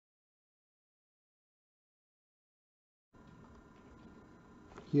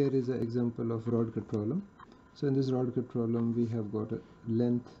Here is an example of rod cut problem. So in this rod cut problem we have got a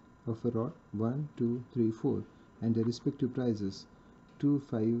length of a rod 1, 2, 3, 4 and the respective prices 2,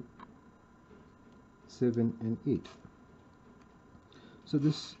 5, 7 and 8. So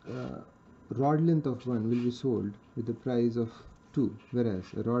this rod length of 1 will be sold with the price of 2, whereas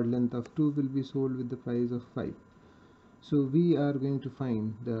a rod length of 2 will be sold with the price of 5. So we are going to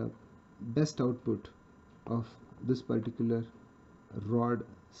find the best output of this particular rod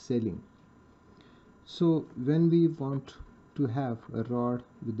selling. So when we want to have a rod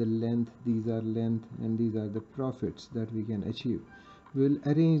with the length, these are length and these are the profits that we can achieve, we'll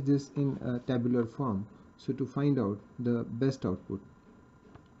arrange this in a tabular form so to find out the best output.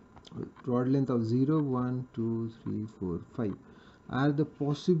 Rod length of 0, 1, 2, 3, 4, 5 are the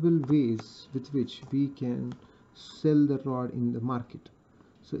possible ways with which we can sell the rod in the market.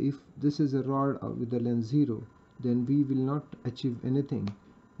 So if this is a rod with the length 0, then we will not achieve anything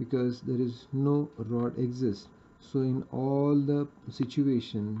because there is no rod exists. So in all the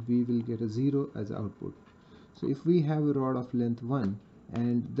situation we will get a 0 as output. So if we have a rod of length 1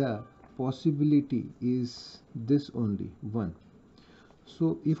 and the possibility is this only 1.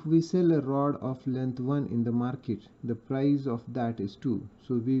 So if we sell a rod of length 1 in the market, the price of that is 2.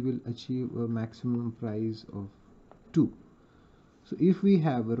 So we will achieve a maximum price of 2. So if we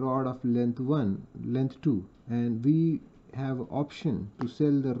have a rod of length 2 and we have option to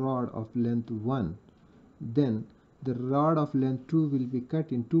sell the rod of length 1, then the rod of length 2 will be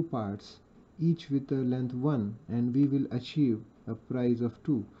cut in 2 parts, each with a length 1, and we will achieve a price of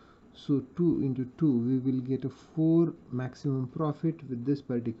 2. So 2 into 2 we will get a 4 maximum profit with this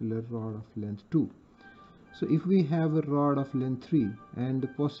particular rod of length 2. So if we have a rod of length 3 and the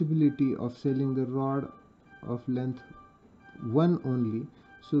possibility of selling the rod of length 1 only,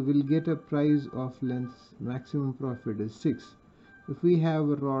 so we'll get a price of length maximum profit is 6. If we have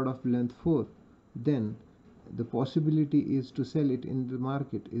a rod of length 4, then the possibility is to sell it in the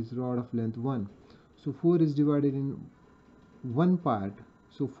market is rod of length 1. So 4 is divided in 1 part,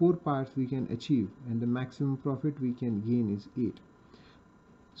 so 4 parts we can achieve and the maximum profit we can gain is 8.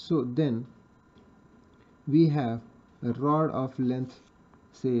 So then we have a rod of length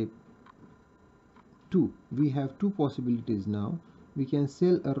say 2. We have 2 possibilities now. We can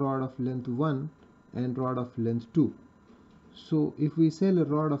sell a rod of length 1 and rod of length 2. So if we sell a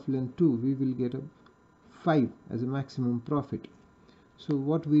rod of length 2, we will get a 5 as a maximum profit. So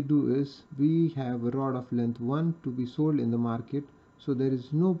what we do is we have a rod of length 1 to be sold in the market, so there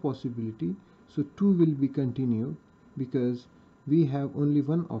is no possibility. So 2 will be continued because we have only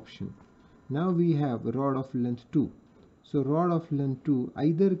one option. Now we have a rod of length 2. So rod of length 2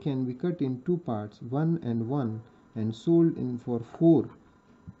 either can be cut in 2 parts, 1 and 1, and sold in for 4,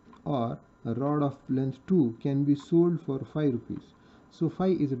 or a rod of length 2 can be sold for 5 rupees. So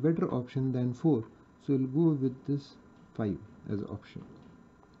 5 is a better option than 4. So we'll go with this 5 as option.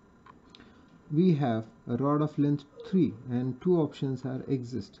 We have a rod of length 3 and 2 options are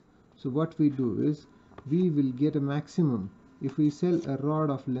exist. So what we do is we will get a maximum if we sell a rod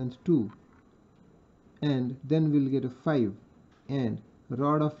of length 2, and then we'll get a 5, and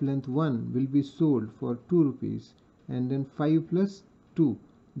rod of length 1 will be sold for 2 rupees, and then 5 plus 2,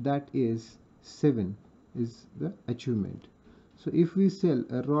 that is 7 is the achievement. So if we sell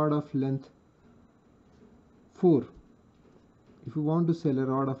a rod of length 4, if we want to sell a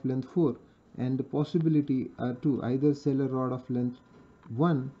rod of length 4, and the possibility are to either sell a rod of length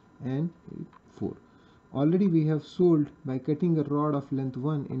 1 and 4. Already we have sold by cutting a rod of length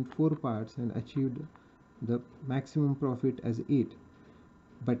 1 in 4 parts and achieved the maximum profit as 8.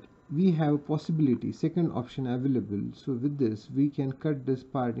 But we have a possibility, second option available. So with this we can cut this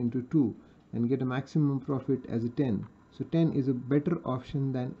part into 2 and get a maximum profit as a 10. So 10 is a better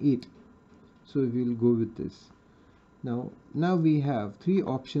option than 8. So we will go with this. Now we have 3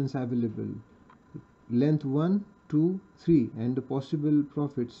 options available, length 1, 2, 3, and the possible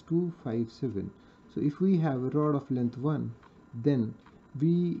profits 2, 5, 7. So if we have a rod of length 1, then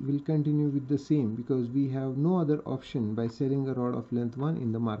we will continue with the same because we have no other option by selling a rod of length 1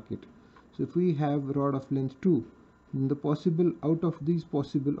 in the market. So if we have a rod of length 2, then the possible out of these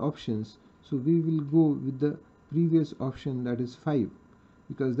possible options, so we will go with the previous option, that is 5,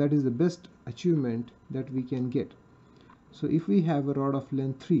 because that is the best achievement that we can get. So if we have a rod of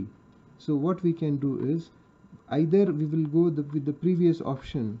length 3, so what we can do is either we will go with the previous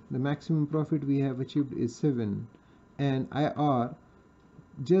option, the maximum profit we have achieved is 7, and or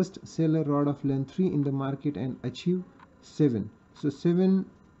just sell a rod of length 3 in the market and achieve 7. So 7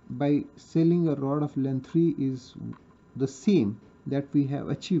 by selling a rod of length 3 is the same that we have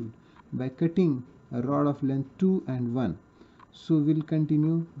achieved by cutting a rod of length 2 and 1. so we'll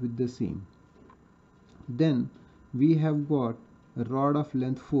continue with the same. Then we have got a rod of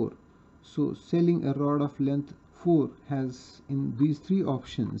length 4. So selling a rod of length 4 has in these three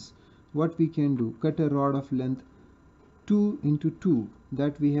options. What we can do, cut a rod of length 2 into 2,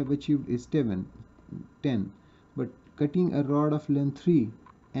 that we have achieved is 10, but cutting a rod of length 3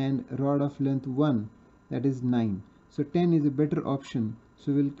 and a rod of length 1, that is 9. So 10 is a better option,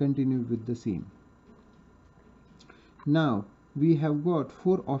 so we'll continue with the same. Now we have got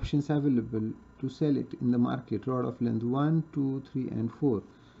 4 options available to sell it in the market, rod of length 1, 2, 3 and 4,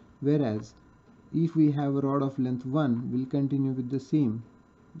 whereas if we have a rod of length 1, we'll continue with the same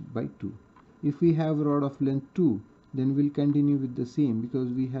by 2. If we have a rod of length 2, then we'll continue with the same because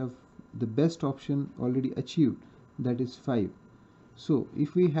we have the best option already achieved, that is 5. So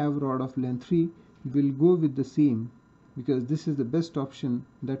if we have rod of length 3, we'll go with the same because this is the best option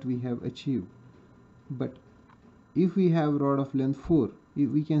that we have achieved. But if we have rod of length 4,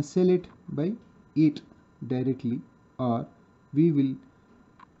 we can sell it by 8 directly, or we will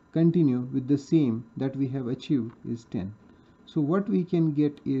continue with the same that we have achieved is 10. So what we can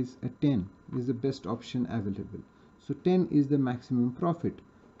get is a 10 is the best option available. So 10 is the maximum profit.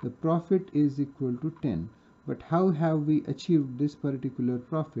 The profit is equal to 10. But how have we achieved this particular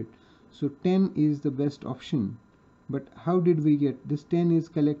profit? So 10 is the best option. But how did we get this? 10 is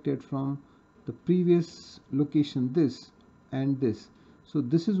collected from the previous location, this and this. So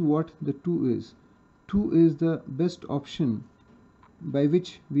this is what the 2 is. 2 is the best option by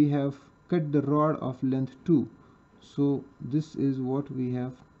which we have cut the rod of length 2. So this is what we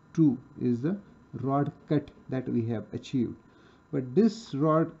have. 2 is the rod cut that we have achieved. But this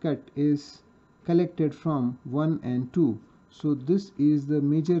rod cut is collected from 1 and 2. So this is the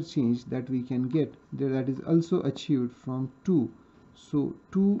major change that we can get, that is also achieved from 2. So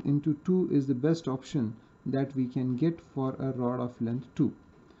 2 into 2 is the best option that we can get for a rod of length 2.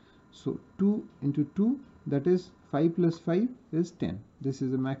 So 2 into 2, that is 5 plus 5 is 10. This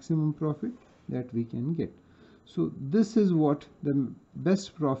is the maximum profit that we can get. So this is what the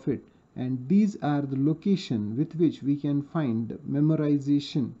best profit, and these are the location with which we can find the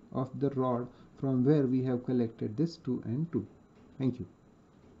memorization of the rod from where we have collected this 2 and 2. Thank you.